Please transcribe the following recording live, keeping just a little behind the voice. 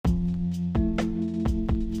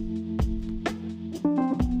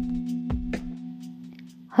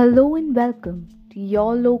Hello and welcome to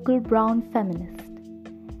your local brown feminist.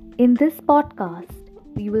 In this podcast,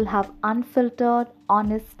 we will have unfiltered,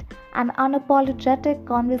 honest, and unapologetic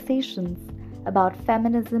conversations about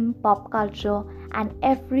feminism, pop culture, and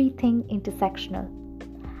everything intersectional.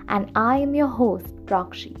 And I am your host,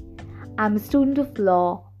 Prakshi. I'm a student of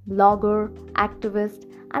law, blogger,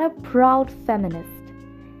 activist, and a proud feminist.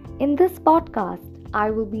 In this podcast, I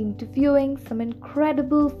will be interviewing some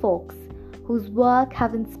incredible folks whose work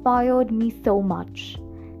have inspired me so much.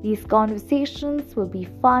 These conversations will be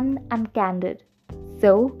fun and candid.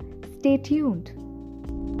 So, stay tuned.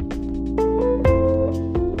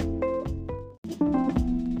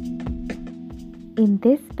 In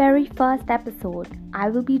this very first episode, I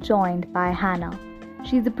will be joined by Hannah.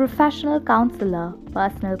 She's a professional counselor,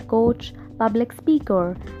 personal coach, public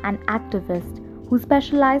speaker, and activist who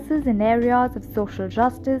specializes in areas of social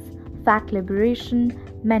justice, fact liberation,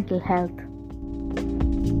 mental health.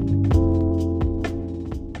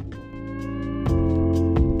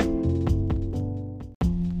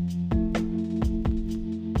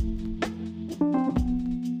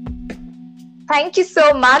 Thank you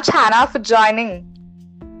so much, Hannah, for joining.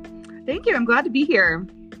 Thank you. I'm glad to be here.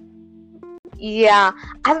 Yeah,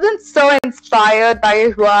 I've been so inspired by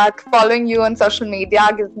your work. Following you on social media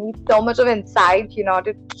gives me so much of insight,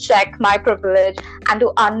 to check my privilege and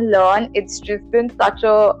to unlearn. It's just been such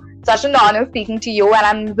an honor speaking to you, and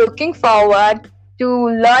I'm looking forward to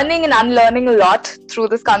learning and unlearning a lot through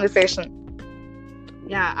this conversation.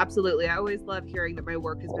 Yeah, absolutely. I always love hearing that my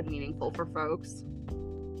work has been meaningful for folks.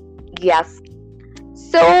 Yes.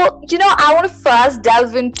 So, I want to first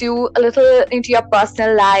delve into your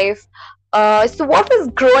personal life. So what was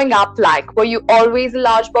growing up like? Were you always a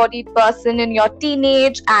large-bodied person in your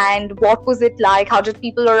teenage? And what was it like? How did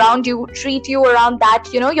people around you treat you around that,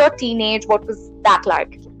 your teenage? What was that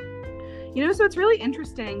like? So it's really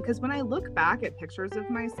interesting because when I look back at pictures of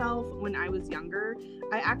myself when I was younger,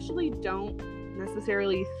 I actually don't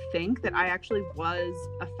necessarily think that I actually was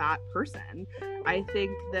a fat person. I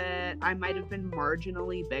think that I might have been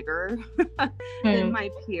marginally bigger than my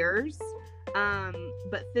peers.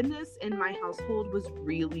 But thinness in my household was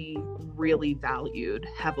really, really valued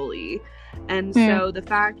heavily. And so the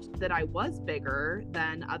fact that I was bigger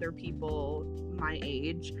than other people my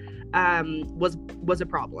age was a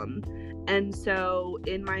problem. And so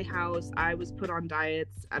in my house, I was put on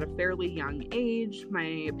diets at a fairly young age.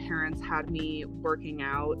 My parents had me working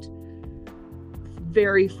out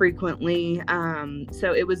very frequently.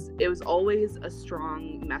 So it was always a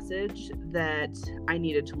strong message that I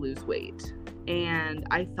needed to lose weight. And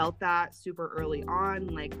I felt that super early on.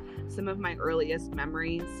 Like some of my earliest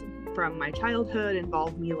memories from my childhood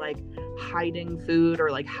involved me like hiding food or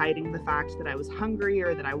like hiding the fact that I was hungry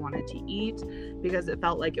or that I wanted to eat because it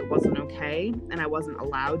felt like it wasn't okay and I wasn't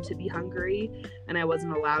allowed to be hungry and I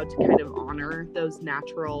wasn't allowed to kind of honor those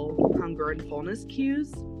natural hunger and fullness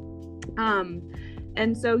cues.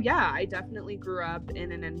 And so, yeah, I definitely grew up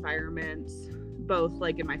in an environment, both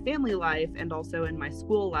like in my family life and also in my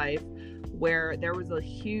school life, where there was a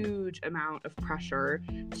huge amount of pressure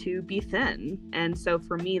to be thin. And so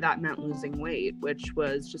for me, that meant losing weight, which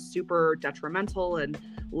was just super detrimental and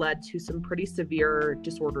led to some pretty severe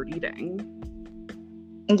disordered eating.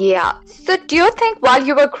 Yeah. So do you think while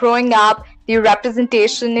you were growing up, the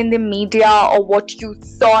representation in the media or what you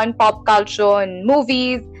saw in pop culture and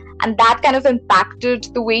movies, and that kind of impacted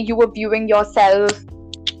the way you were viewing yourself?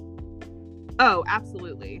 Oh,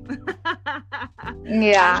 absolutely.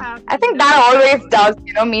 Yeah. I think that always does.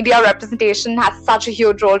 Media representation has such a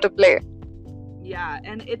huge role to play. Yeah,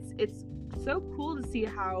 and it's so cool to see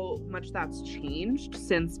how much that's changed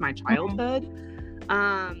since my childhood.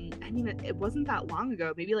 It wasn't that long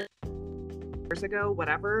ago, maybe like years ago,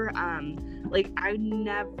 whatever. Like I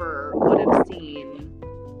never would have seen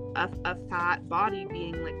a fat body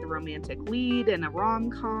being like the romantic lead in a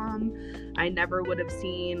rom-com. I never would have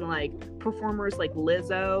seen like performers like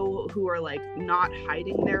Lizzo who are like not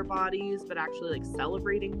hiding their bodies but actually like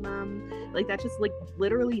celebrating them. Like that just like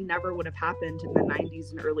literally never would have happened in the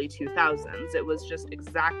 90s and early 2000s. It was just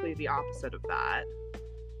exactly the opposite of that.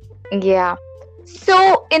 Yeah.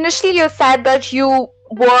 So initially you said that you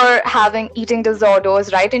were having eating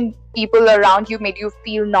disorders, right? And people around you made you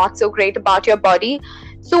feel not so great about your body.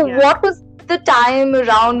 So what was the time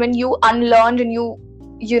around when you unlearned and you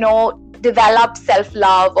developed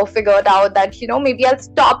self-love or figured out that, maybe I'll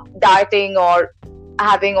stop dieting or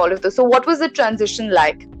having all of this? So what was the transition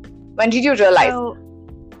like? When did you realize?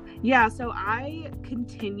 So I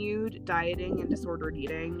continued dieting and disordered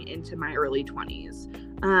eating into my early 20s.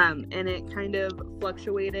 And it kind of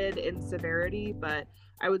fluctuated in severity, but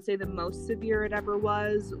I would say the most severe it ever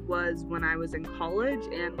was when I was in college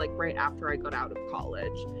and like right after I got out of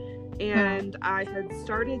college. And I had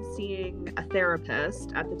started seeing a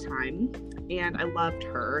therapist at the time, and I loved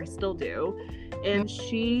her, I still do. And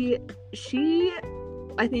she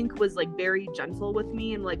I think was like very gentle with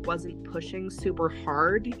me and like wasn't pushing super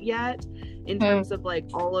hard yet in terms of like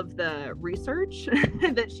all of the research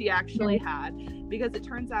that she actually had, because it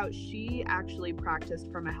turns out she actually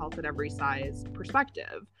practiced from a health at every size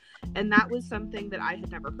perspective. And that was something that I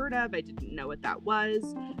had never heard of. I didn't know what that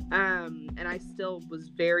was. And I still was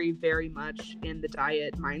very, very much in the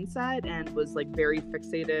diet mindset and was like very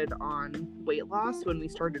fixated on weight loss when we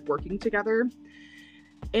started working together.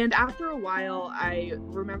 And after a while, I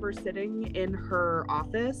remember sitting in her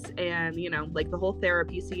office and, you know, like the whole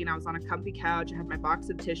therapy scene, I was on a comfy couch, I had my box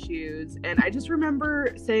of tissues, and I just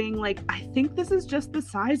remember saying, like, I think this is just the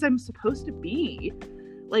size I'm supposed to be.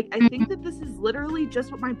 Like, I think that this is literally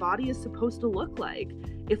just what my body is supposed to look like.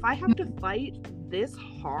 If I have to fight this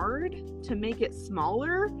hard to make it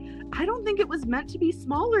smaller, I don't think it was meant to be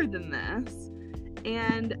smaller than this.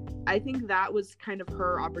 And I think that was kind of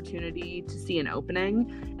her opportunity to see an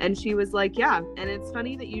opening. And she was like, yeah. And it's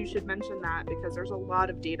funny that you should mention that, because there's a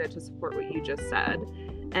lot of data to support what you just said.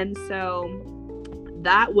 And so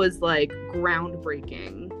that was like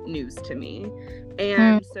groundbreaking news to me.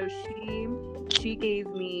 And so she gave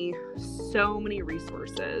me so many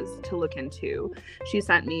resources to look into. She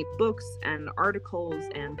sent me books and articles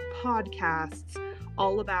and podcasts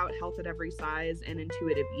all about health at every size and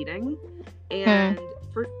intuitive eating. And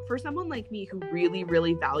for someone like me who really,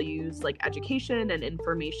 really values like education and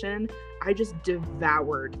information, I just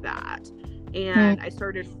devoured that. And I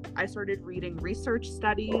started reading research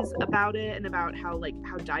studies about it and about how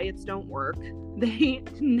diets don't work. So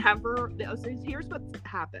here's what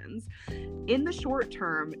happens. In the short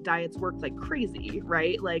term, diets work like crazy,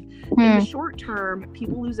 right? Like in the short term,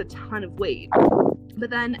 people lose a ton of weight. But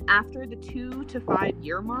then after the 2 to 5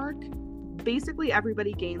 year mark, basically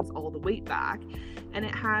everybody gains all the weight back. And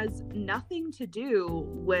it has nothing to do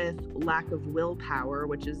with lack of willpower,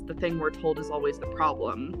 which is the thing we're told is always the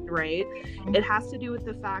problem, right? It has to do with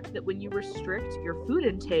the fact that when you restrict your food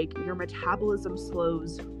intake, your metabolism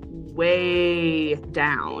slows way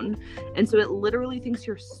down. And so it literally thinks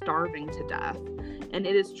you're starving to death. And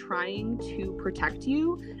it is trying to protect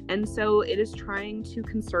you. And so it is trying to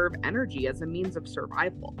conserve energy as a means of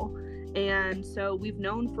survival. And so we've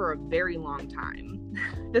known for a very long time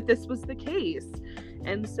that this was the case.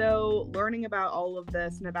 And so learning about all of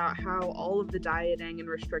this and about how all of the dieting and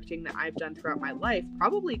restricting that I've done throughout my life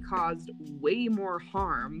probably caused way more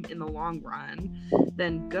harm in the long run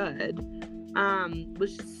than good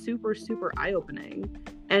was super, super eye-opening.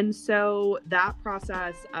 And so that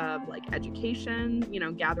process of like education, you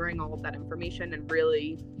know, gathering all of that information and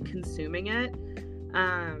really consuming it,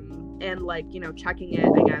 and like, you know, checking it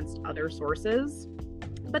against other sources.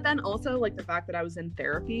 But then also like the fact that I was in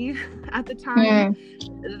therapy at the time,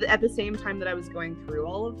 at the same time that I was going through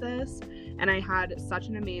all of this. And I had such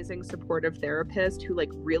an amazing supportive therapist who like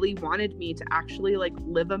really wanted me to actually like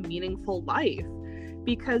live a meaningful life.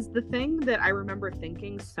 Because the thing that I remember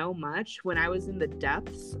thinking so much when I was in the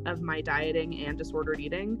depths of my dieting and disordered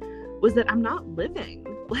eating was that I'm not living.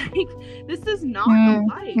 Like, this is not a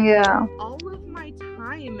life. Yeah. All of my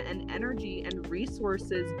time and energy and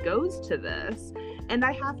resources goes to this. And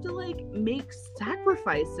I have to like make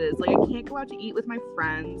sacrifices. Like, I can't go out to eat with my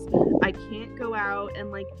friends. I can't go out and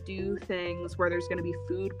like do things where there's going to be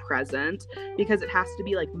food present, because it has to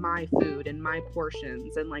be like my food and my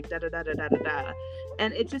portions and like da da da da da da da.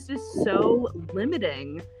 And it just is so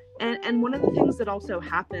limiting. And one of the things that also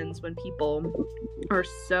happens when people are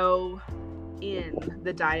so in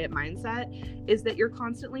the diet mindset is that you're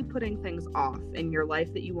constantly putting things off in your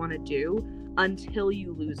life that you want to do until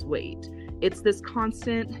you lose weight. It's this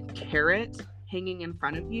constant carrot hanging in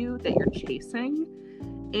front of you that you're chasing.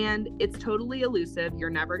 And it's totally elusive.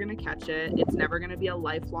 You're never going to catch it. It's never going to be a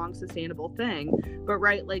lifelong sustainable thing. But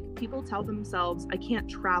right, like people tell themselves, I can't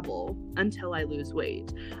travel until I lose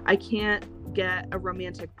weight. I can't get a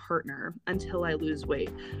romantic partner until I lose weight.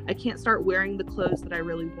 I can't start wearing the clothes that I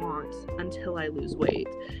really want until I lose weight.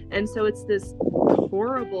 And so it's this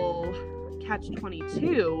horrible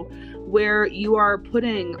catch-22 where you are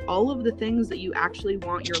putting all of the things that you actually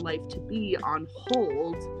want your life to be on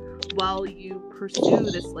hold while you pursue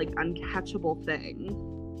this like uncatchable thing.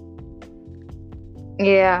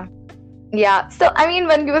 Yeah. So, I mean,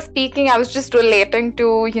 when you were speaking, I was just relating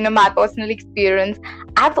to, you know, my personal experience.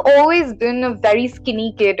 I've always been a very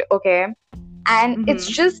skinny kid, okay? And it's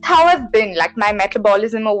just how I've been, like my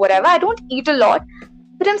metabolism or whatever. I don't eat a lot,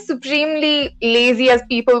 but I'm supremely lazy, as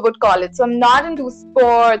people would call it. So I'm not into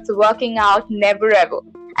sports, working out, never ever.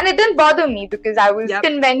 And it didn't bother me because I was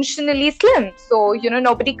conventionally slim. So,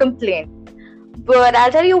 nobody complained. But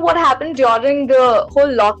I'll tell you what happened during the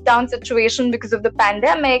whole lockdown situation because of the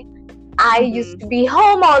pandemic. I used to be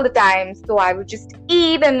home all the time. So I would just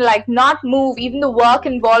eat and not move. Even the work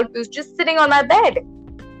involved was just sitting on my bed.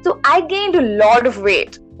 So I gained a lot of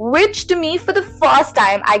weight, which to me, for the first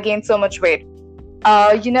time, I gained so much weight.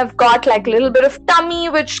 I've got a little bit of tummy,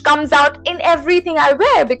 which comes out in everything I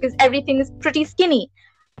wear because everything is pretty skinny.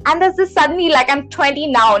 And there's this suddenly, I'm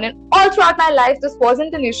 20 now, and all throughout my life, this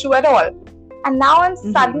wasn't an issue at all. And now I'm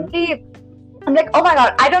suddenly, I'm like, oh my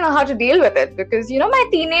God, I don't know how to deal with it because, my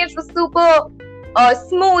teenage was super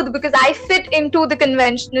smooth because I fit into the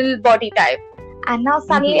conventional body type. And now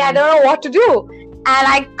suddenly I don't know what to do. And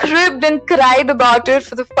I cribbed and cried about it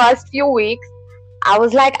for the first few weeks. I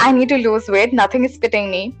was like, I need to lose weight. Nothing is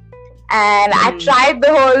fitting me. And I tried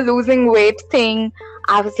the whole losing weight thing.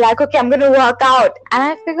 I was like, okay, I'm going to work out. And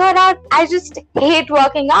I figured out I just hate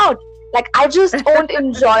working out. I just don't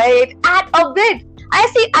enjoy it at a bit.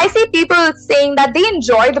 I see people saying that they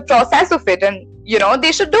enjoy the process of it and,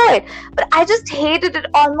 they should do it. But I just hated it.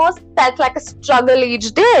 Almost felt like a struggle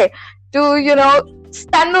each day to,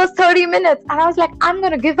 spend those 30 minutes. And I was like, I'm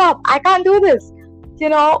going to give up. I can't do this.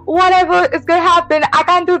 Whatever is going to happen, I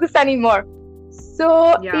can't do this anymore.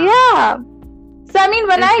 So, yeah. So, I mean,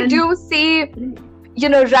 when I do see,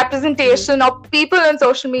 representation of people on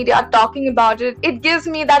social media talking about it, it gives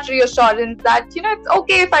me that reassurance that, it's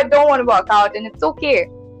okay if I don't want to work out and it's okay.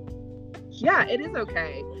 Yeah, it is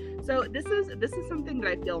okay. So this is something that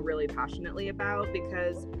I feel really passionately about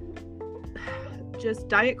because just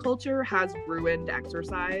diet culture has ruined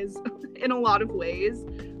exercise in a lot of ways.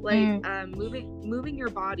 Moving your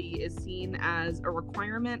body is seen as a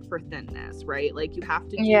requirement for thinness, right? You have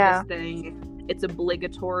to do this thing. It's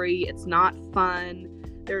obligatory. It's not fun.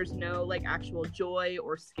 There's no actual joy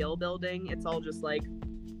or skill building. It's all just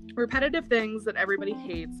repetitive things that everybody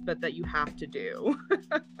hates, but that you have to do.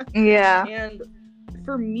 Yeah. And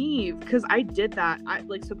for me, because I did that,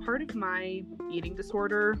 so part of my eating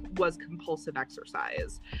disorder was compulsive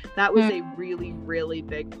exercise. That was a really, really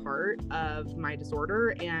big part of my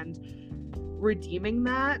disorder. And redeeming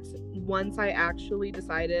that, once I actually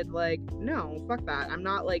decided no, fuck that, I'm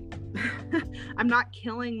not I'm not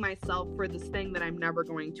killing myself for this thing that I'm never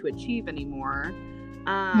going to achieve anymore.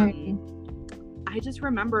 I just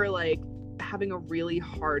remember having a really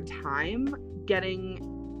hard time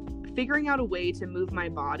figuring out a way to move my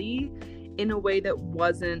body in a way that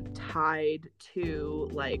wasn't tied to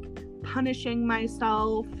punishing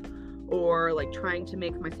myself or trying to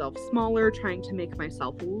make myself smaller, trying to make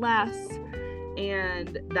myself less.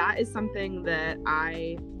 And that is something that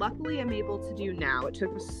I luckily am able to do now. It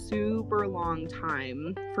took a super long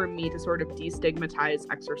time for me to sort of destigmatize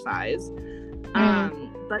exercise.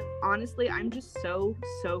 But honestly, I'm just so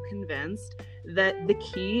convinced that the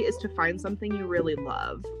key is to find something you really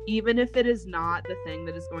love, even if it is not the thing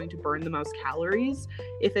that is going to burn the most calories.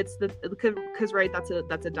 If it's because right, that's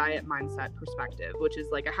a diet mindset perspective, which is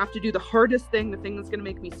I have to do the hardest thing, the thing that's going to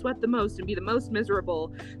make me sweat the most and be the most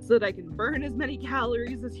miserable so that I can burn as many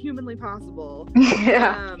calories as humanly possible.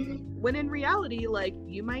 Yeah. When in reality,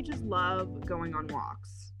 you might just love going on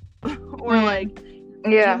walks or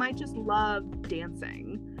you might just love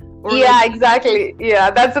dancing. Or exactly.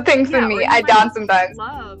 Yeah, that's the thing for me. I dance sometimes.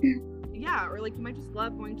 Or you might just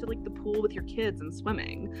love going to the pool with your kids and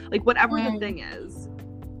swimming. Whatever the thing is.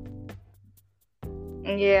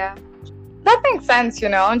 Yeah. That makes sense,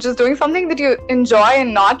 just doing something that you enjoy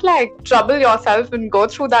and not trouble yourself and go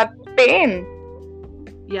through that pain.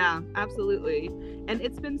 Yeah, absolutely. And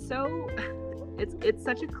it's been so it's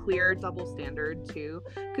such a clear double standard too,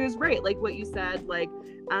 because right, what you said,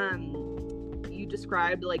 you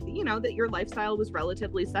described that your lifestyle was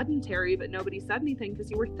relatively sedentary, but nobody said anything because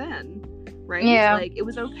you were thin, right? Yeah. It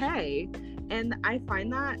was okay. And I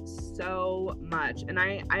find that so much. And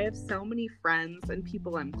I have so many friends and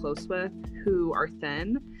people I'm close with who are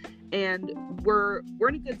thin, and we're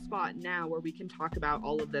in a good spot now where we can talk about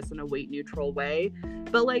all of this in a weight neutral way.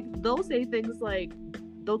 But they'll say things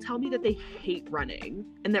they'll tell me that they hate running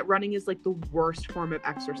and that running is the worst form of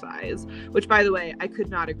exercise, which, by the way, I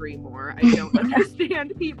could not agree more. I don't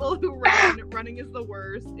understand people who run. Running is the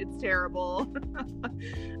worst. It's terrible.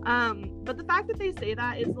 But the fact that they say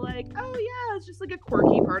that is oh yeah, it's just a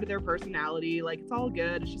quirky part of their personality. It's all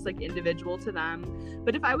good. It's just individual to them.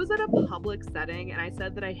 But if I was at a public setting and I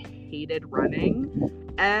said that I hated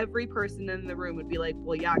running, every person in the room would be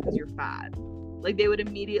well, yeah, because you're fat. Like they would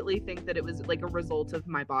immediately think that it was like a result of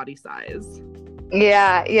my body size.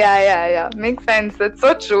 Yeah. Makes sense. It's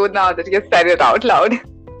so true now that you said it out loud.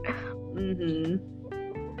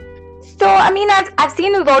 So, I mean, I've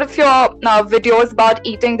seen a lot of your videos about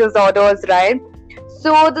eating disorders, right?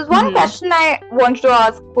 So, there's one question I wanted to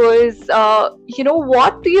ask was,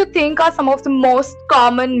 what do you think are some of the most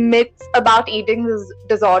common myths about eating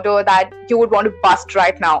disorder that you would want to bust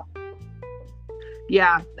right now?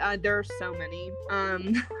 Yeah, there are so many.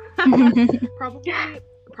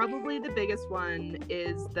 Probably the biggest one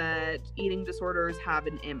is that eating disorders have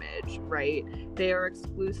an image, right? They are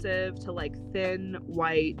exclusive to like thin,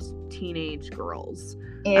 white teenage girls.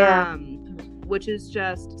 Yeah. Which is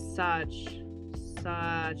just such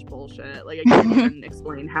bullshit. Like I can't even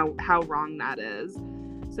explain how wrong that is.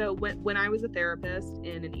 So when I was a therapist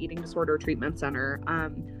in an eating disorder treatment center,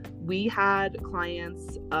 we had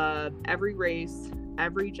clients of every race,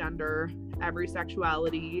 every gender, every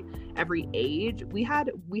sexuality, every age. We had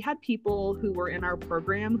people who were in our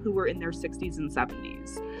program who were in their 60s and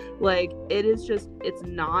 70s. Like it's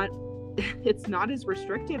not as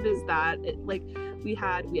restrictive as that. We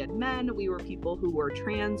had men, we were people who were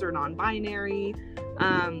trans or non-binary.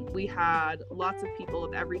 We had lots of people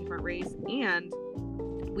of every different race, and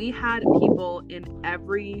we had people in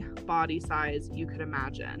every body size you could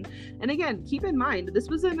imagine. And again, keep in mind, this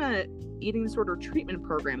was in a eating disorder treatment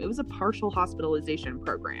program. It was a partial hospitalization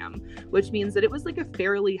program, which means that it was like a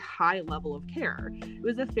fairly high level of care. It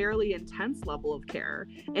was a fairly intense level of care.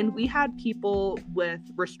 And we had people with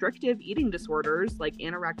restrictive eating disorders like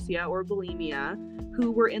anorexia or bulimia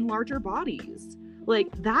who were in larger bodies. Like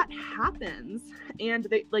that happens. And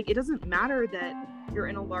it doesn't matter that you're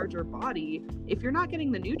in a larger body. If you're not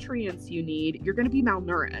getting the nutrients you need, you're going to be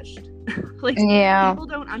malnourished.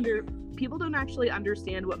 People don't actually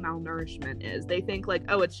understand what malnourishment is. They think like,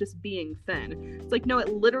 oh, it's just being thin. It's like, no, it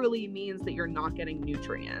literally means that you're not getting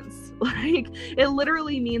nutrients. Like it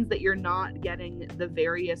literally means that you're not getting the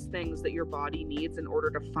various things that your body needs in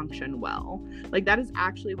order to function well. Like that is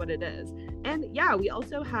actually what it is. And yeah, we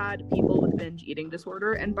also had people with binge eating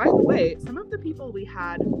disorder. And by the way, some of the people we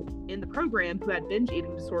had in the program who had binge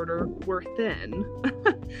eating disorder were thin.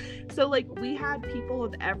 So like we had people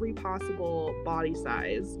of every possible body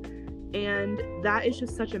size. And that is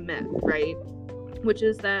just such a myth, right? Which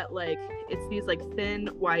is that like it's these like thin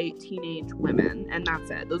white teenage women, and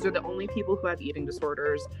that's it. Those are the only people who have eating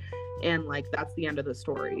disorders, and like that's the end of the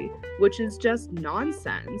story, which is just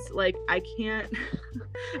nonsense. Like I can't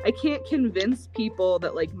convince people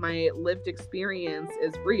that like my lived experience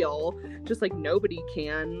is real, just like nobody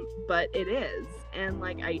can, but it is. And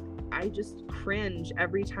like I just cringe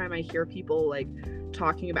every time I hear people like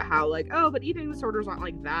talking about how like, oh, but eating disorders aren't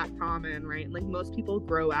like that common, right? And like most people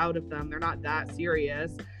grow out of them, they're not that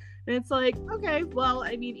serious. And it's like, okay, well,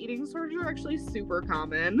 I mean, eating disorders are actually super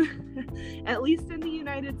common. At least in the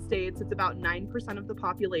United States, it's about 9% of the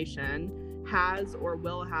population has or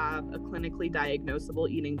will have a clinically diagnosable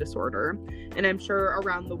eating disorder. And I'm sure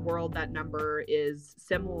around the world that number is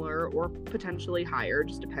similar or potentially higher,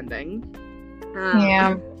 just depending.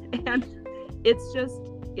 And it's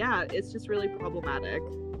just really problematic.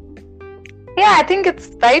 Yeah, I think it's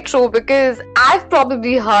very true, because I've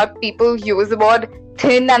probably heard people use the word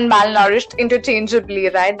thin and malnourished interchangeably,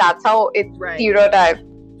 right? That's how it's stereotyped.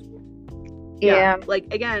 Yeah.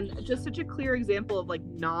 Like, again, just such a clear example of like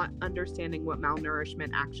not understanding what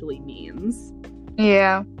malnourishment actually means.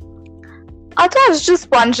 Yeah. Also, I was just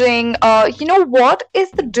wondering, what is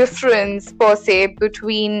the difference per se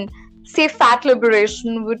between, say, fat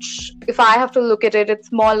liberation, which, if I have to look at it,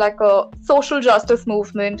 it's more like a social justice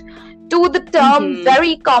movement, to the term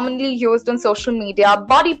very commonly used on social media,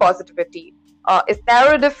 body positivity. Is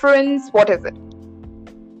there a difference? What is it?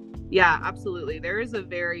 Yeah, absolutely. There is a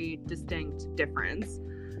very distinct difference.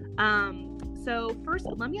 So first,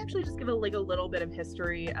 let me actually just give a little bit of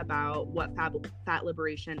history about what fat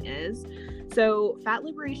liberation is. So fat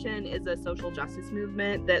liberation is a social justice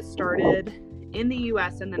movement that started in the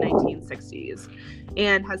US in the 1960s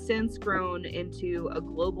and has since grown into a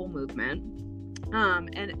global movement.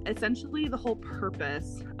 And essentially the whole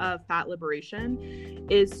purpose of fat liberation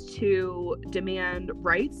is to demand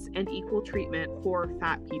rights and equal treatment for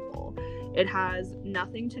fat people. It has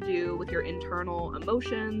nothing to do with your internal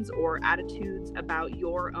emotions or attitudes about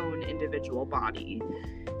your own individual body.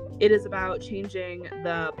 It is about changing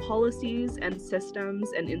the policies and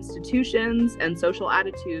systems and institutions and social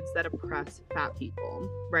attitudes that oppress fat people,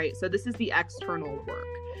 right? So this is the external work.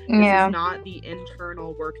 This is not the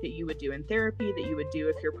internal work that you would do in therapy, that you would do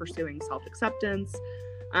if you're pursuing self-acceptance.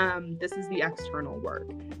 This is the external work.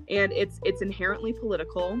 And it's inherently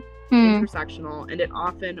political, intersectional, and it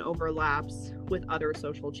often overlaps with other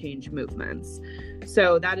social change movements.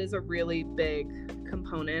 So that is a really big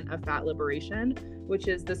component of fat liberation, which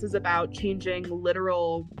is this is about changing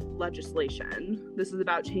literal legislation. This is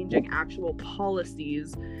about changing actual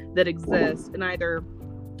policies that exist and either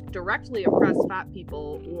directly oppress fat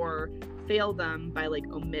people or fail them by like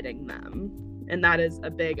omitting them. And that is a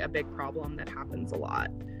big problem that happens a lot.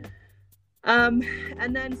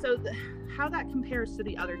 And then how that compares to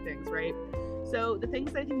the other things, right? So the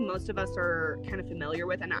things I think most of us are kind of familiar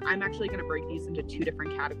with, and I'm actually going to break these into two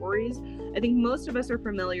different categories. I think most of us are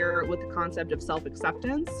familiar with the concept of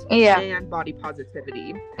self-acceptance and body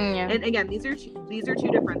positivity. And again, these are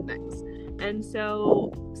two different things. And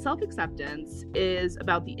so self-acceptance is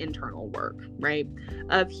about the internal work, right?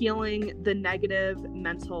 Of healing the negative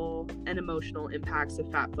mental and emotional impacts of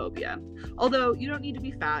fat phobia. Although you don't need to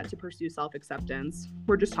be fat to pursue self-acceptance.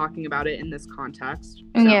 We're just talking about it in this context.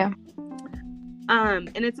 So.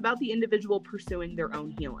 And it's about the individual pursuing their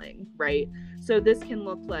own healing, right? So this can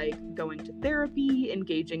look like going to therapy,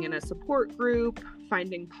 engaging in a support group,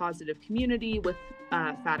 finding positive community with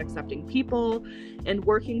fat-accepting people, and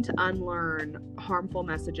working to unlearn harmful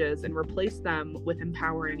messages and replace them with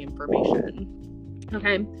empowering information.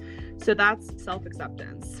 Okay, so that's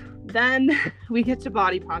self-acceptance. Then we get to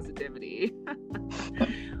body positivity,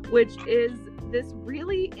 which is this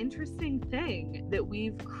really interesting thing that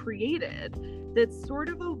we've created that's sort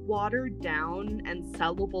of a watered down and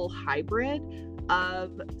sellable hybrid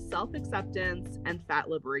of self-acceptance and fat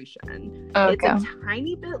liberation. It's a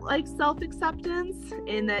tiny bit like self-acceptance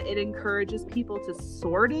in that it encourages people to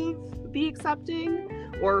sort of be accepting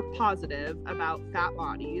or positive about fat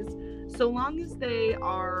bodies, so long as they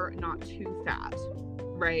are not too fat,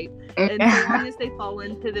 right? And so long as they fall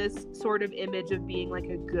into this sort of image of being like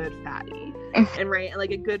a good fatty, and right,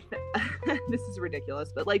 like a good this is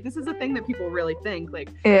ridiculous, but like this is a thing that people really think, like,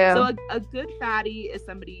 so a good fatty is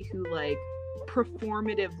somebody who like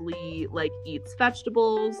performatively like eats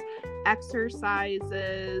vegetables,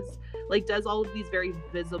 exercises, like does all of these very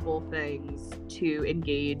visible things to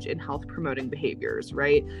engage in health promoting behaviors,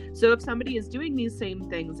 right? So if somebody is doing these same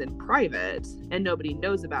things in private and nobody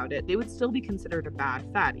knows about it, they would still be considered a bad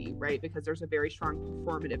fatty, right? Because there's a very strong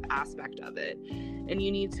performative aspect of it, and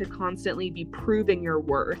you need to constantly be proving your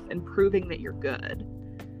worth and proving that you're good.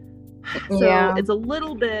 So it's a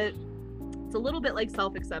little bit like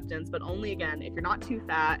self-acceptance, but only again if you're not too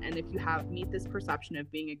fat and if you meet this perception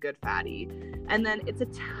of being a good fatty. And then it's a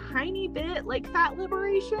tiny bit like fat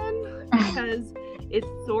liberation because it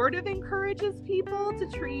sort of encourages people to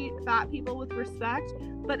treat fat people with respect,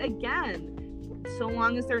 but again, so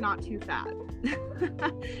long as they're not too fat.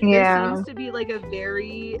 There seems to be like a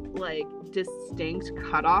very like distinct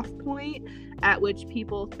cutoff point at which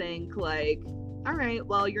people think like, all right,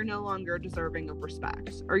 well, you're no longer deserving of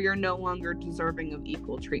respect, or you're no longer deserving of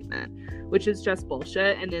equal treatment, which is just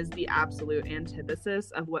bullshit and is the absolute antithesis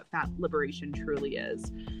of what fat liberation truly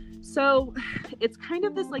is. So it's kind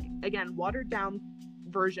of this, like, again, watered down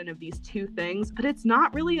version of these two things, but it's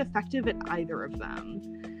not really effective at either of them.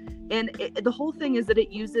 And the whole thing is that it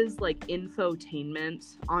uses like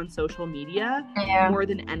infotainment on social media more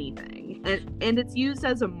than anything. And it's used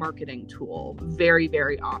as a marketing tool very,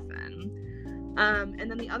 very often. And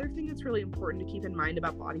then the other thing that's really important to keep in mind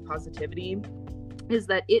about body positivity is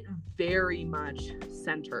that it very much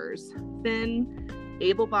centers thin,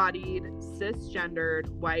 able-bodied, cisgendered,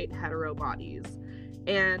 white, hetero bodies.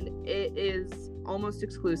 And it is almost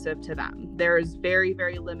exclusive to them. There is very,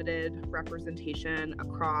 very limited representation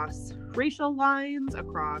across racial lines,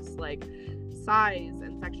 across like size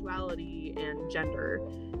and sexuality and gender.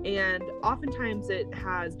 And oftentimes it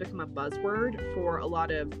has become a buzzword for a lot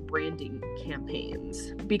of branding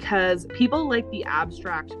campaigns because people like the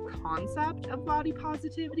abstract concept of body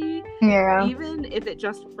positivity, even if it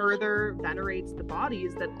just further venerates the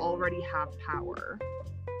bodies that already have power.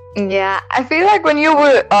 Yeah, I feel like when you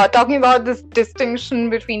were talking about this distinction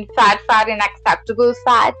between fat and acceptable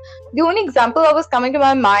fat, the only example that was coming to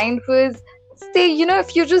my mind was, say,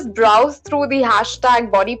 if you just browse through the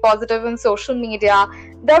hashtag body positive on social media,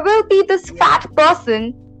 there will be this fat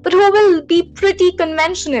person, but who will be pretty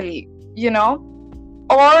conventionally,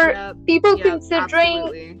 or people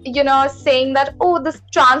considering, absolutely. Saying that, oh, this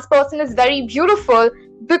trans person is very beautiful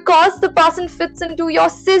because the person fits into your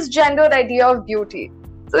cisgendered idea of beauty.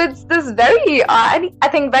 So it's this very, I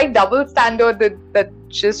think, very double standard that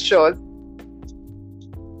just shows.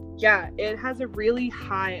 Yeah, it has a really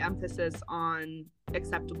high emphasis on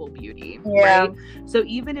acceptable beauty, Yeah. right? So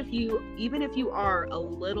even if you are a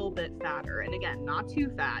little bit fatter, and again, not too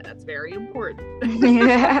fat, that's very important.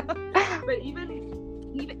 Yeah. But even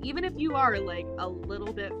if you are like a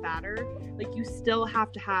little bit fatter, like you still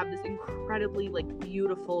have to have this incredibly like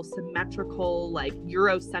beautiful, symmetrical, like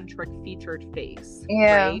Eurocentric featured face,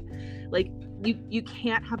 Yeah. right? Like you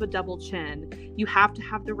can't have a double chin. You have to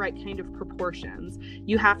have the right kind of proportions.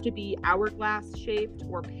 You have to be hourglass shaped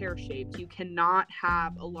or pear shaped. You cannot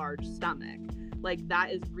have a large stomach. Like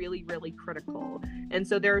that is really, really critical. And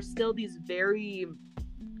so there are still these very,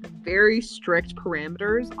 very strict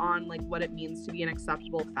parameters on like what it means to be an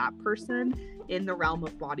acceptable fat person in the realm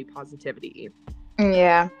of body positivity.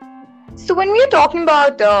 Yeah. So when we are talking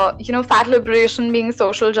about fat liberation being a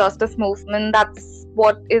social justice movement, that's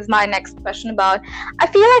what is my next question about. I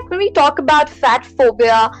feel like when we talk about fat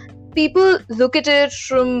phobia, people look at it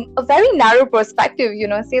from a very narrow perspective,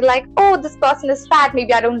 say like, oh, this person is fat,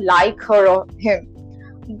 maybe I don't like her or him.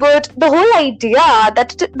 But the whole idea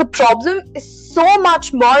that the problem is so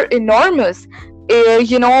much more enormous,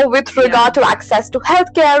 with regard to access to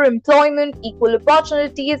healthcare, employment, equal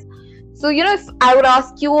opportunities. So, if I would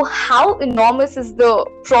ask you, how enormous is the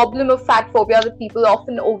problem of fat phobia that people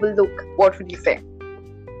often overlook? What would you say?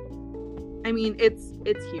 I mean, it's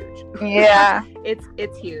huge. Yeah.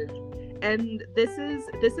 it's huge. And this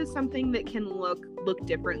is something that can look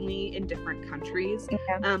differently in different countries.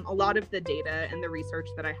 Yeah. A lot of the data and the research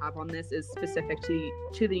that I have on this is specific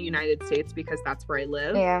to the United States because that's where I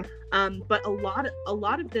live. Yeah. But a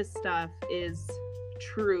lot of this stuff is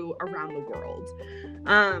true around the world.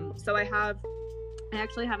 So I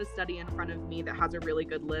actually have a study in front of me that has a really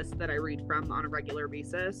good list that I read from on a regular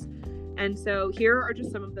basis. And so here are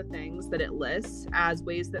just some of the things that it lists as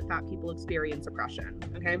ways that fat people experience oppression.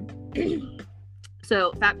 Okay.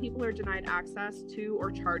 So fat people are denied access to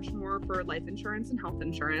or charged more for life insurance and health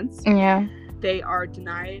insurance. Yeah. They are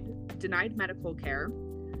denied medical care.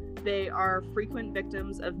 They are frequent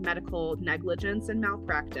victims of medical negligence and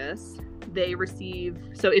malpractice.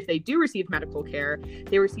 So if they do receive medical care,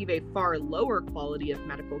 they receive a far lower quality of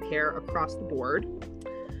medical care across the board.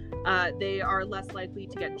 They are less likely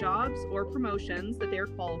to get jobs or promotions that they are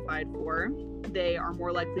qualified for. They are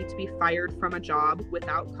more likely to be fired from a job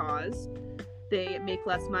without cause. They make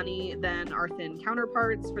less money than our thin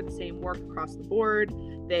counterparts for the same work across the board.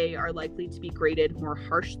 They are likely to be graded more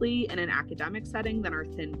harshly in an academic setting than our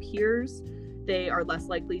thin peers. They are less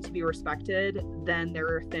likely to be respected than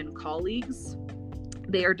their thin colleagues.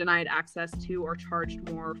 They are denied access to or charged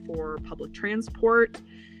more for public transport.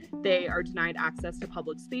 They are denied access to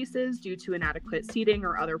public spaces due to inadequate seating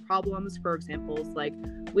or other problems, for examples like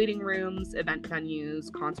waiting rooms, event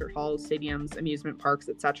venues, concert halls, stadiums, amusement parks,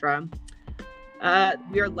 etc.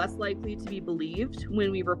 We are less likely to be believed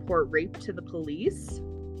when we report rape to the police,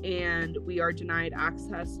 and we are denied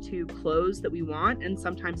access to clothes that we want, and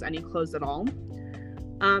sometimes any clothes at all.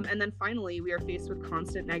 And then finally, we are faced with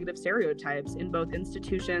constant negative stereotypes in both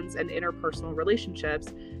institutions and interpersonal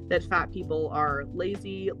relationships that fat people are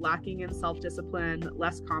lazy, lacking in self-discipline,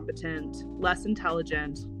 less competent, less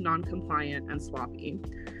intelligent, non-compliant, and sloppy.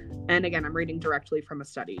 And again, I'm reading directly from a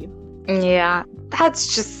study. Yeah,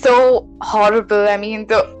 that's just so horrible. I mean,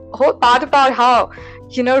 the whole part about how,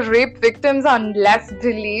 rape victims are less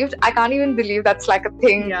believed, I can't even believe that's like a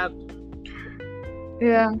thing. Yep.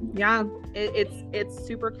 Yeah. It's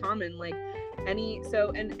super common. Like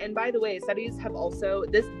and by the way, studies have also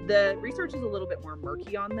the research is a little bit more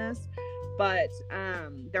murky on this, but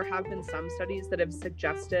there have been some studies that have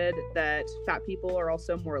suggested that fat people are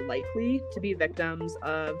also more likely to be victims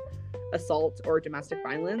of assault or domestic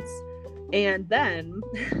violence. And then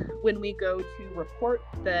when we go to report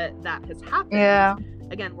that has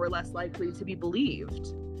happened, again, we're less likely to be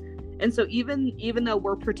believed. And so even though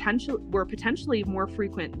we're potentially more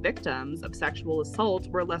frequent victims of sexual assault,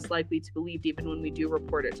 we're less likely to be believed even when we do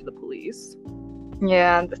report it to the police.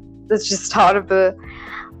 Yeah, that's just horrible.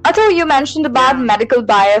 Although you mentioned about medical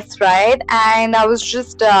bias, right? And I was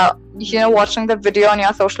just, watching the video on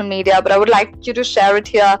your social media, but I would like you to share it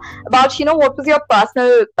here about, what was your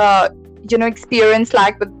personal, experience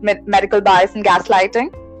like with medical bias and gaslighting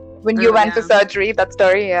when you went for surgery, that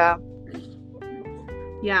story,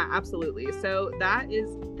 Yeah, absolutely. So that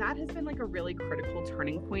has been like a really critical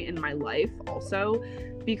turning point in my life also,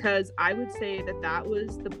 because I would say that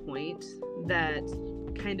was the point that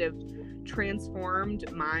kind of transformed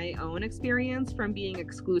my own experience from being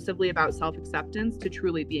exclusively about self-acceptance to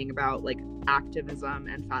truly being about like activism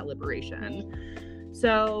and fat liberation.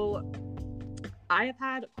 So I have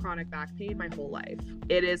had chronic back pain my whole life.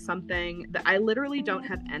 It is something that I literally don't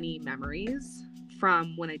have any memories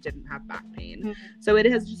from when I didn't have back pain. So it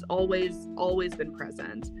has just always been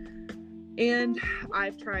present. And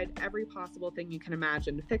I've tried every possible thing you can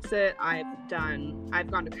imagine to fix it. I've gone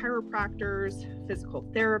to chiropractors, physical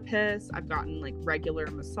therapists. I've gotten like regular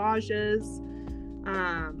massages.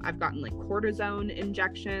 I've gotten like cortisone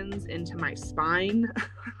injections into my spine.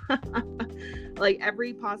 Like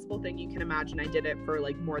every possible thing you can imagine. I did it for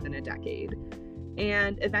like more than a decade.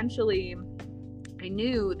 And eventually I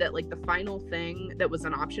knew that like the final thing that was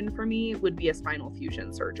an option for me would be a spinal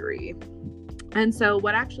fusion surgery. And so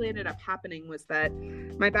what actually ended up happening was that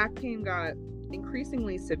my back pain got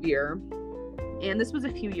increasingly severe. And this was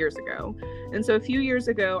a few years ago. And so a few years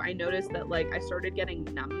ago, I noticed that like I started getting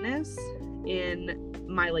numbness in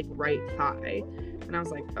my like right thigh. And I was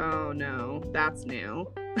like, oh no, that's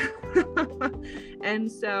new. And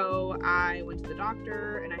so I went to the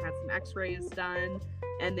doctor and I had some x-rays done.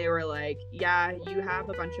 And they were like, yeah, you have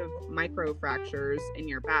a bunch of micro fractures in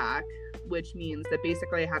your back, which means that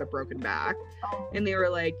basically I had a broken back. And they were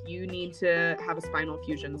like, you need to have a spinal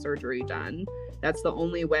fusion surgery done. That's the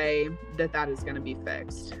only way that is going to be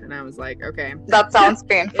fixed. And I was like, okay. That sounds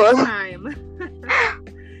painful. It's time.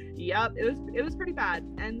 Yep, it was pretty bad.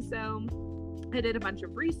 And so I did a bunch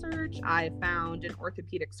of research. I found an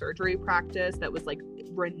orthopedic surgery practice that was like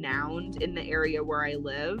renowned in the area where I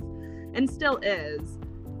live and still is.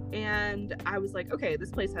 And I was like, okay,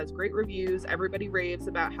 this place has great reviews. Everybody raves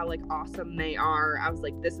about how like awesome they are. I was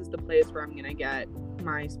like, this is the place where I'm going to get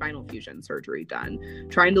my spinal fusion surgery done.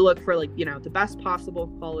 Trying to look for like, you know, the best possible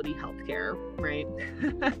quality healthcare, right?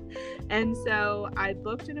 And so I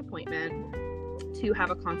booked an appointment to have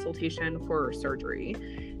a consultation for surgery.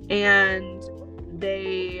 And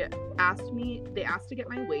they asked to get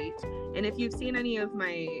my weight. And if you've seen any of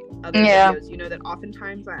my other videos, you know that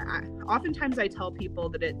oftentimes I tell people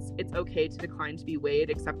that it's okay to decline to be weighed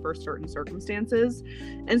except for certain circumstances.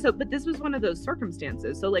 And so, but this was one of those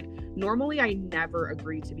circumstances. So like normally I never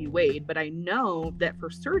agree to be weighed, but I know that for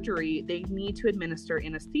surgery, they need to administer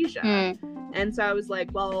anesthesia. And so I was like,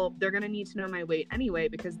 well, they're going to need to know my weight anyway,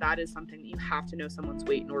 because that is something that you have to know someone's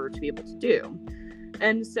weight in order to be able to do.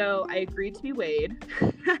 And so I agreed to be weighed,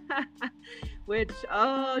 which,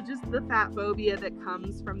 just the fat phobia that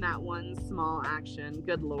comes from that one small action.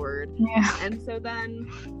 Good Lord. Yeah. And so then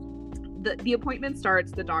the appointment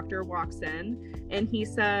starts, the doctor walks in and he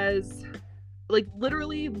says, like,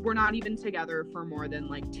 literally, we're not even together for more than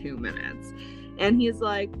like 2 minutes. And he's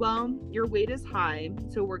like, well, your weight is high,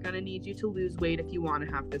 so we're going to need you to lose weight if you want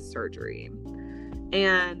to have this surgery.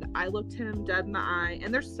 And I looked him dead in the eye,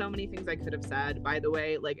 and there's so many things I could have said, by the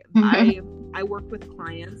way. Like, I work with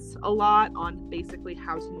clients a lot on basically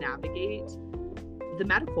how to navigate the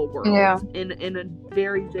medical world in a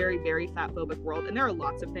very, very, very fat phobic world. And there are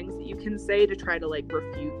lots of things that you can say to try to like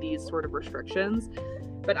refute these sort of restrictions.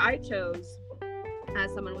 But I chose,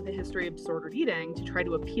 as someone with a history of disordered eating, to try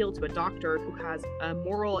to appeal to a doctor who has a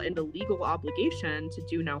moral and a legal obligation to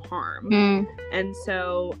do no harm. And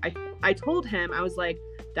so I told him, I was like,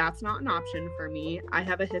 that's not an option for me. I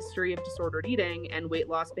have a history of disordered eating and weight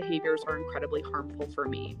loss behaviors are incredibly harmful for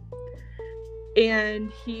me.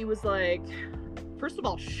 And he was like, first of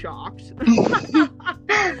all, shocked.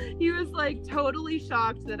 He was like totally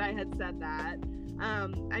shocked that I had said that.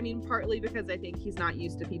 I mean, partly because I think he's not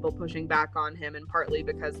used to people pushing back on him, and partly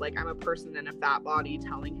because like I'm a person in a fat body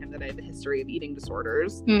telling him that I have a history of eating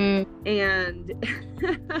disorders. And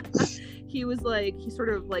he was like, he sort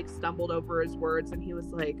of like stumbled over his words and he was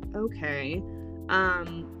like, okay,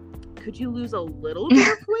 could you lose a little bit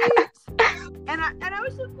of weight? And I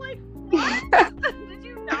was just like, what? Did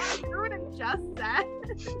you not hear what I just said?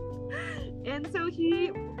 And so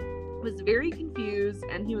he was very confused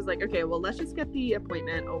and he was like, okay, well, let's just get the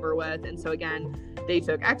appointment over with. And so again, they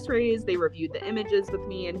took x-rays, they reviewed the images with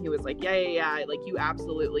me, and he was like, yeah, like you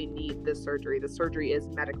absolutely need this surgery. The surgery is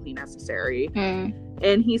medically necessary.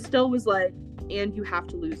 And he still was like, and you have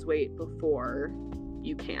to lose weight before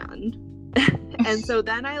you can. And so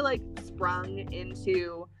then I like sprung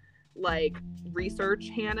into like research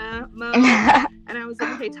Hannah mode. And I was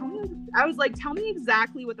like, okay, tell me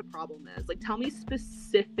exactly what the problem is. Like, tell me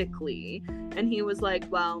specifically. And he was like,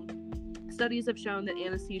 well, studies have shown that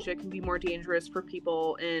anesthesia can be more dangerous for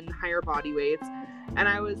people in higher body weights. And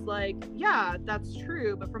I was like, yeah, that's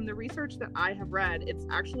true. But from the research that I have read, it's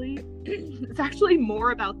actually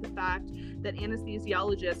more about the fact that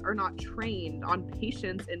anesthesiologists are not trained on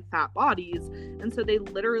patients in fat bodies. And so they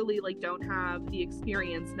literally like don't have the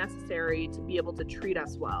experience necessary to be able to treat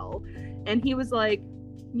us well. And he was like,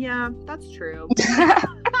 Yeah, that's true.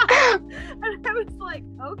 And I was like,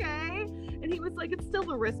 okay. And he was like, it's still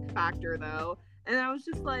a risk factor though. And I was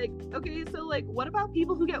just like, okay, so like, what about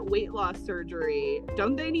people who get weight loss surgery?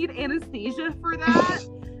 Don't they need anesthesia for that?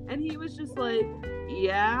 And he was just like,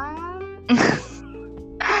 yeah.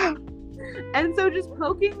 And so just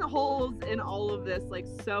poking holes in all of this, like,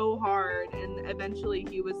 so hard. And eventually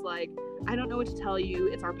he was like, I don't know what to tell you.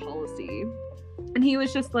 It's our policy. And he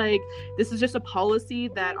was just like, this is just a policy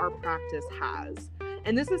that our practice has.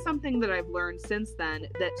 And this is something that I've learned since then,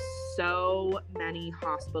 that so many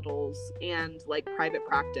hospitals and like private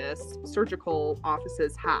practice surgical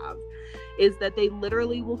offices have, is that they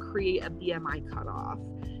literally will create a BMI cutoff.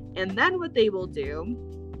 And then what they will do,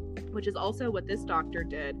 which is also what this doctor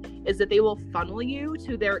did, is that they will funnel you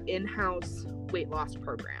to their in-house weight loss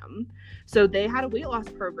program. So they had a weight loss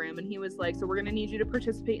program, and he was like, so we're going to need you to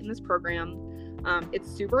participate in this program. It's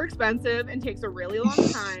super expensive and takes a really long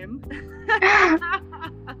time.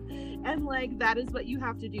 And like, that is what you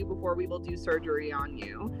have to do before we will do surgery on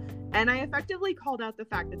you. And I effectively called out the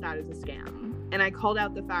fact that that is a scam. And I called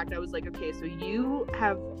out the fact, I was like, okay, so you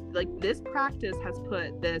have, like, this practice has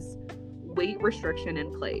put this weight restriction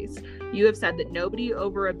in place. You have said that nobody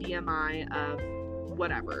over a BMI of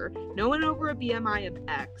whatever, no one over a BMI of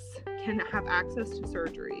X can have access to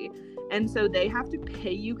surgery. And so they have to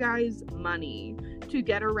pay you guys money to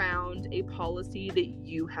get around a policy that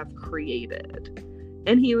you have created.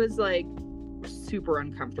 And he was like, super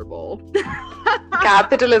uncomfortable.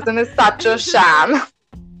 Capitalism is such a sham.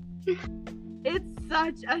 It's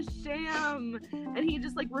such a sham. And he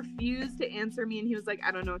just like refused to answer me, and he was like,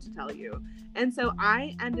 I don't know what to tell you. And so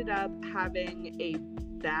I ended up having a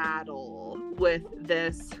battle with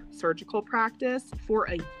this surgical practice for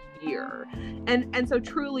a year. And so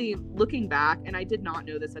truly looking back, and I did not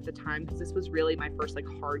know this at the time because this was really my first like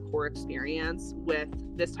hardcore experience with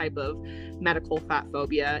this type of medical fat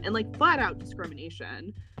phobia and like flat out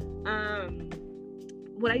discrimination.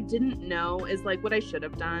 What I didn't know is like, what I should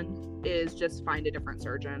have done is just find a different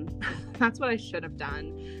surgeon. That's what I should have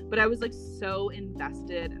done. But I was like so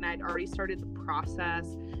invested, and I'd already started the process,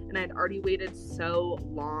 and I'd already waited so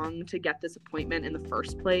long to get this appointment in the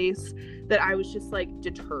first place that I was just like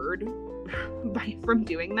deterred from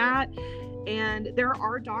doing that. And there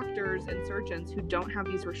are doctors and surgeons who don't have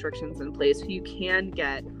these restrictions in place, who you can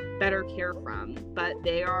get better care from, but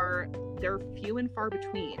they're few and far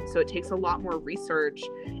between. So it takes a lot more research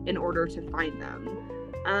in order to find them.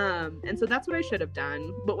 And so that's what I should have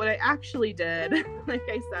done. But what I actually did, like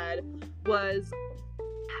I said, was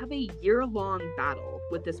have a year-long battle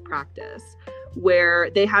with this practice where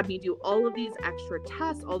they had me do all of these extra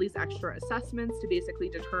tests, all these extra assessments to basically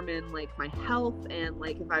determine like my health and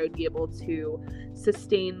like if I would be able to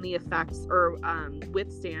sustain the effects or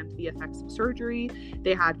withstand the effects of surgery.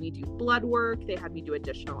 They had me do blood work. They had me do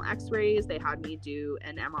additional x-rays. They had me do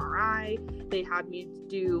an MRI. They had me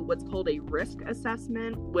do what's called a risk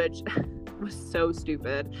assessment, which was so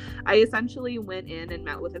stupid. I essentially went in and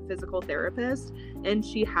met with a physical therapist, and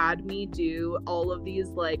she had me do all of these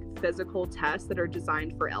like physical tests that are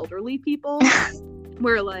designed for elderly people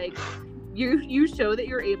where like you show that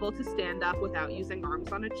you're able to stand up without using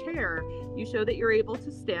arms on a chair. You show that you're able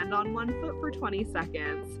to stand on one foot for 20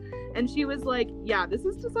 seconds. And she was like, yeah, this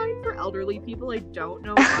is designed for elderly people. I don't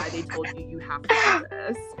know why they told you have to do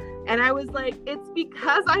this. And I was like, it's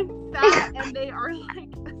because I'm fat and they are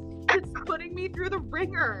like, it's putting me through the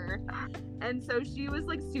ringer. And so she was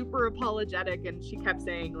like super apologetic, and she kept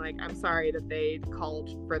saying like, I'm sorry that they called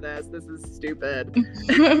for this. This is stupid.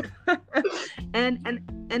 and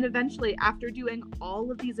eventually, after doing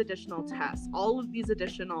all of these additional tests, all of these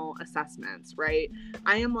additional assessments, right?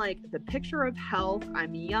 I am like the picture of health.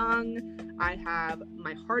 I'm young.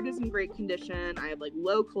 My heart is in great condition. I have like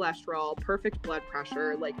low cholesterol, perfect blood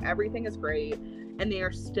pressure, like everything is great. And they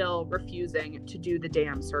are still refusing to do the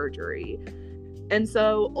damn surgery. And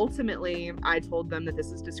so ultimately, I told them that this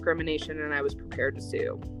is discrimination and I was prepared to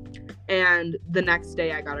sue. And the next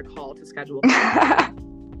day, I got a call to schedule.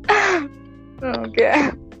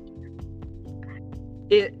 Okay.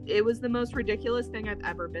 It was the most ridiculous thing I've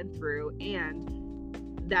ever been through,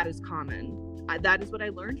 and that is common. That is what I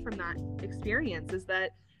learned from that experience, is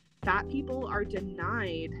that fat people are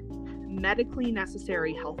denied medically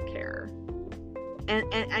necessary health care. And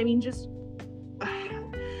I mean, just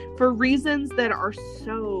for reasons that are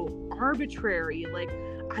so arbitrary. Like,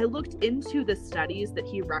 I looked into the studies that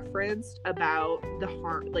he referenced about the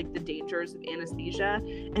harm, like the dangers of anesthesia,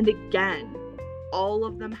 and again, all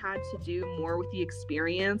of them had to do more with the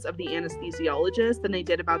experience of the anesthesiologist than they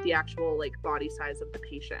did about the actual like body size of the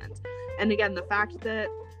patient. And again, the fact that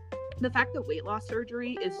the fact that weight loss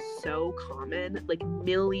surgery is so common, like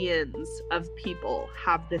millions of people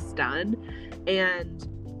have this done, and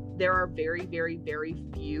there are very, very, very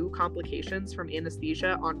few complications from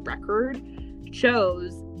anesthesia on record,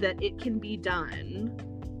 shows that it can be done.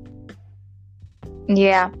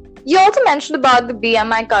 Yeah. You also mentioned about the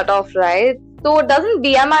BMI cutoff, right? So doesn't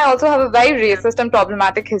BMI also have a very racist and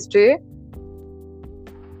problematic history?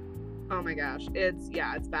 Oh my gosh, it's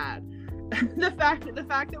bad. the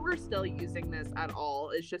fact that we're still using this at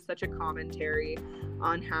all is just such a commentary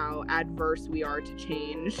on how adverse we are to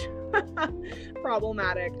change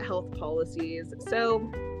problematic health policies. So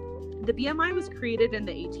the BMI was created in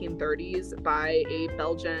the 1830s by a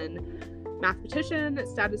Belgian mathematician,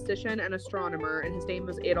 statistician, and astronomer, and his name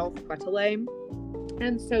was Adolphe Quetelet.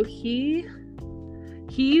 And so he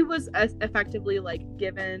was effectively like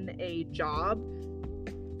given a job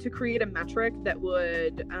to create a metric that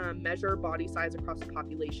would measure body size across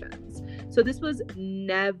populations. So this was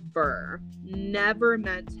never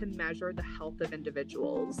meant to measure the health of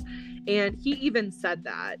individuals. And he even said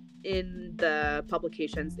that in the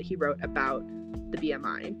publications that he wrote about the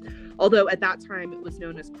BMI. Although at that time it was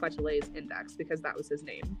known as Quetelet's index because that was his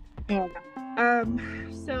name. Yeah.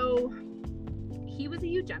 So he was a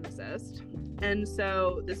eugenicist. And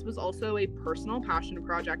so this was also a personal passion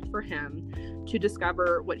project for him to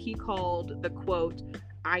discover what he called the, quote,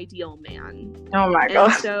 ideal man. Oh my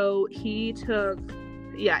God. And so he took,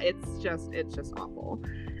 it's just awful.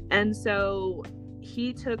 And so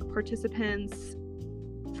he took participants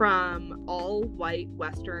from all white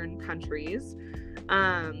Western countries.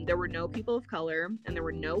 There were no people of color and there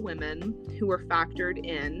were no women who were factored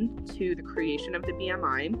in to the creation of the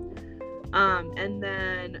BMI. And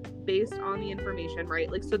then based on the information, right,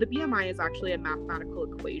 like, so the BMI is actually a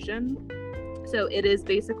mathematical equation. So it is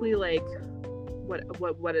basically like,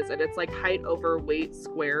 what is it? It's like height over weight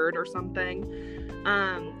squared or something.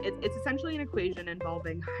 It's essentially an equation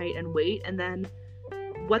involving height and weight. And then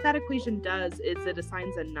what that equation does is it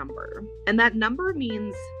assigns a number, and that number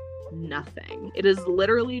means nothing. It is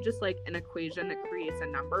literally just like an equation that creates a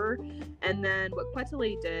number. And then what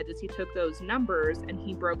Quetelet did is he took those numbers and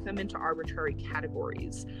he broke them into arbitrary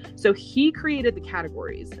categories. So he created the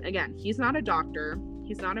categories. Again, he's not a doctor.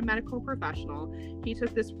 He's not a medical professional. He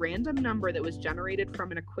took this random number that was generated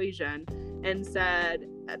from an equation and said,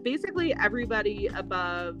 basically everybody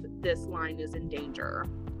above this line is in danger,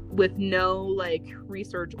 with no like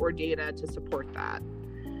research or data to support that.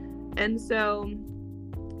 And so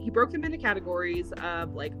he broke them into categories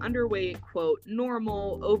of like underweight, quote,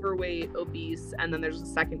 normal, overweight, obese, and then there's a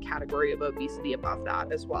second category of obesity above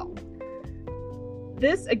that as well.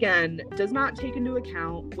 This, again, does not take into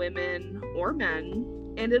account women or men,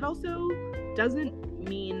 and it also doesn't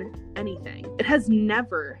mean anything. It has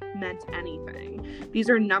never meant anything. These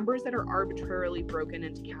are numbers that are arbitrarily broken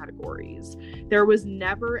into categories. There was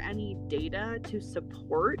never any data to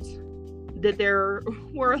support that there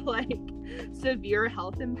were like severe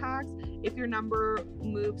health impacts if your number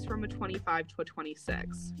moves from a 25 to a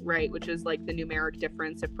 26, right? Which is like the numeric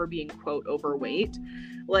difference if we're being, quote, overweight.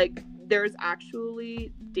 Like, there's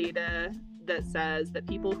actually data that says that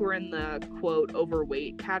people who are in the, quote,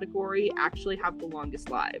 overweight category actually have the longest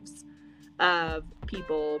lives of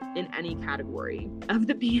people in any category of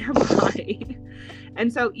the BMI.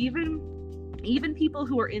 And so even people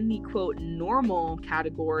who are in the, quote, normal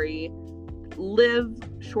category live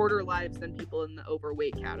shorter lives than people in the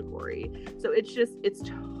overweight category. So it's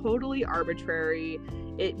totally arbitrary.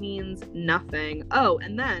 It means nothing. Oh,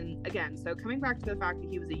 and then again, so coming back to the fact that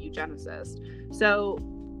he was a eugenicist. So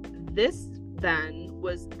this then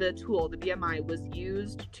was the tool, the BMI was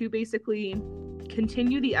used to basically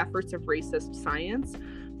continue the efforts of racist science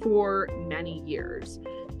for many years.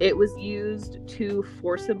 It was used to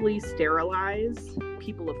forcibly sterilize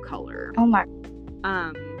people of color. Oh my.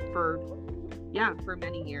 For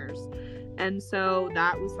many years. And so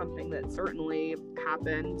that was something that certainly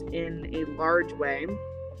happened in a large way.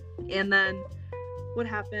 And then what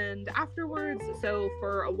happened afterwards? So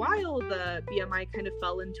for a while, the BMI kind of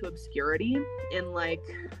fell into obscurity in like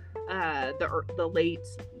the late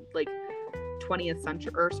like 20th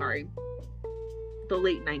century, or sorry, the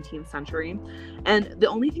late 19th century. And the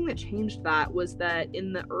only thing that changed that was that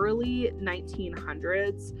in the early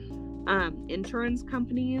 1900s, insurance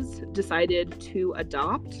companies decided to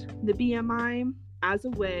adopt the BMI as a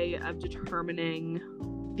way of determining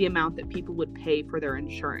the amount that people would pay for their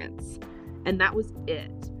insurance. And that was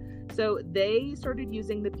it. So they started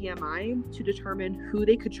using the BMI to determine who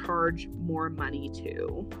they could charge more money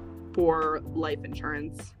to for life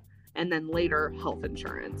insurance and then later health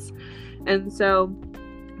insurance. And so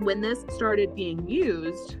when this started being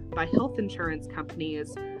used, by health insurance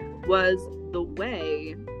companies was the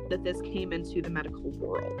way that this came into the medical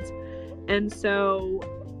world. And so,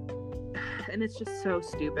 and it's just so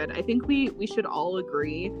stupid. I think we should all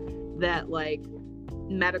agree that like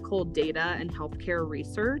medical data and healthcare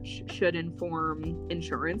research should inform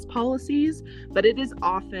insurance policies, but it is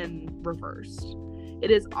often reversed.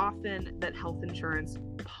 It is often that health insurance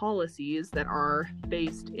policies that are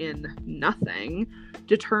based in nothing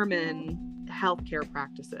determine healthcare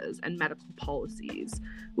practices and medical policies,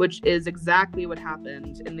 which is exactly what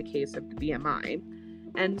happened in the case of the BMI.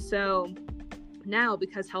 And so now,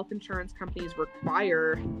 because health insurance companies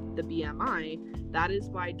require the BMI, that is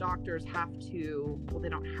why doctors have to, well, they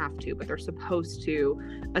don't have to, but they're supposed to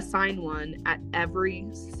assign one at every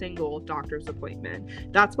single doctor's appointment.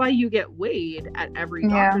 That's why you get weighed at every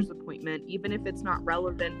doctor's appointment, even if it's not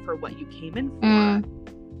relevant for what you came in for.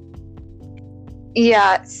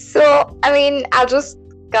 Yeah, so, I mean, I'll just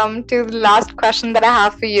come to the last question that I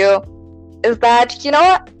have for you, is that, you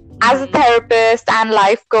know, as a therapist and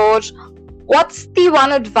life coach, what's the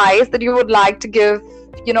one advice that you would like to give,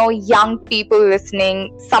 you know, young people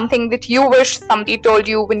listening, something that you wish somebody told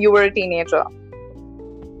you when you were a teenager?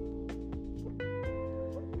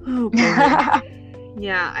 Oh, boy.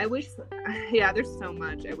 Yeah, I wish, there's so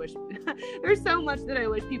much I wish, there's so much that I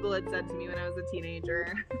wish people had said to me when I was a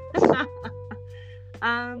teenager.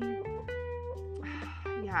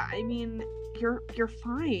 Yeah, I mean, you're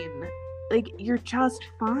fine. Like, you're just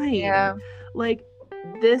fine. Yeah. Like,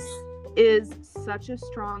 this is such a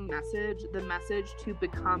strong message. The message to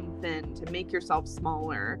become thin, to make yourself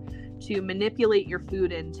smaller, to manipulate your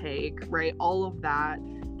food intake, right? All of that.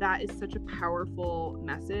 That is such a powerful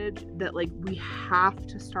message that, like, we have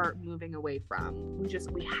to start moving away from.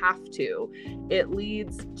 We have to. It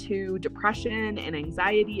leads to depression and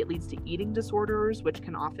anxiety. It leads to eating disorders, which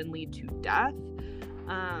can often lead to death.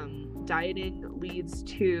 Dieting leads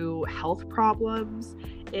to health problems,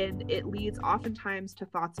 and it leads oftentimes to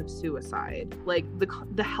thoughts of suicide. Like,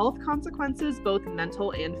 the health consequences, both mental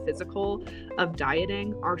and physical, of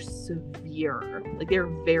dieting are severe. Like, they're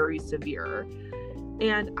very severe.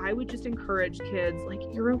 And I would just encourage kids, like,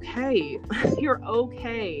 you're okay. You're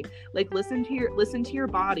okay. Like, listen to your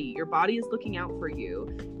body. Your body is looking out for you.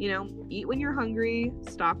 You know, eat when you're hungry,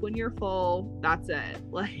 stop when you're full. That's it.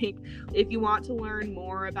 Like, if you want to learn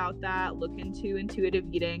more about that, look into intuitive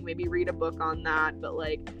eating, maybe read a book on that. But,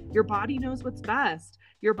 like, your body knows what's best.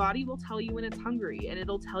 Your body will tell you when it's hungry, and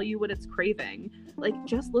it'll tell you what it's craving. Like,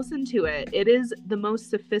 just listen to it. It is the most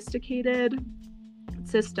sophisticated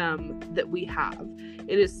system that we have.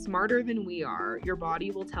 It is smarter than we are. Your body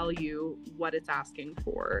will tell you what it's asking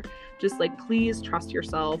for. Just, like, please trust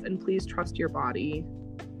yourself and please trust your body.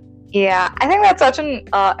 Yeah, I think that's such an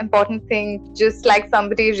important thing, just like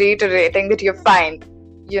somebody reiterating that you're fine,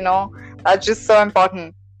 you know, that's just so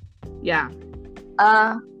important. Yeah,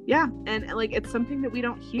 and like, it's something that we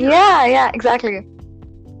don't hear. Yeah, exactly.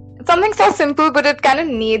 It's something so simple, but it kind of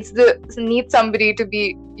needs somebody to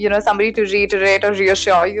be, you know, somebody to reiterate or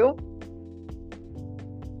reassure you.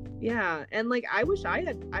 Yeah, and like, I wish I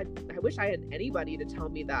had anybody to tell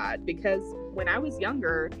me that, because when I was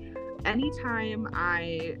younger, anytime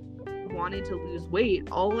I wanted to lose weight,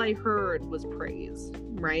 all I heard was praise,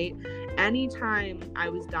 right? Anytime I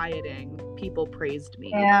was dieting, people praised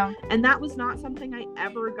me. Yeah. And that was not something I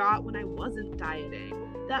ever got when I wasn't dieting.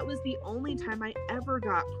 That was the only time I ever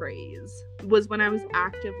got praise, was when I was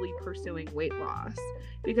actively pursuing weight loss,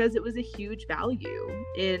 because it was a huge value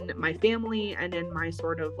in my family and in my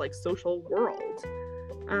sort of like social world.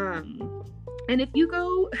 And if you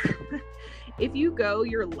go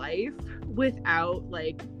your life without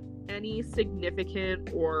like any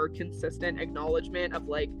significant or consistent acknowledgement of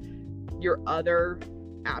like your other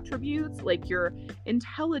attributes, like your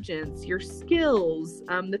intelligence, your skills,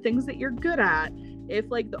 the things that you're good at, if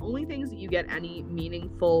like the only things that you get any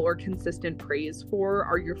meaningful or consistent praise for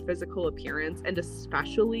are your physical appearance, and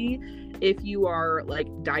especially if you are like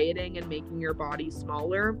dieting and making your body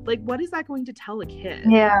smaller, like, what is that going to tell a kid?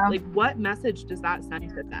 Yeah. Like, what message does that send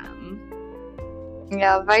to them?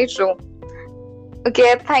 Yeah, very true.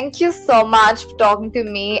 Okay, thank you so much for talking to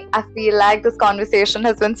me. I feel like this conversation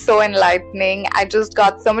has been so enlightening. I just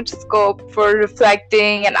got so much scope for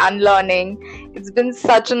reflecting and unlearning. It's been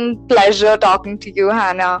such a pleasure talking to you,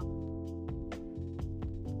 Hannah.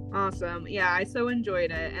 Awesome. Yeah, I so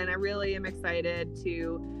enjoyed it, and I really am excited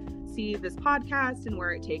to see this podcast and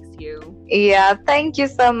where it takes you. Yeah, thank you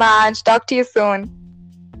so much. Talk to you soon.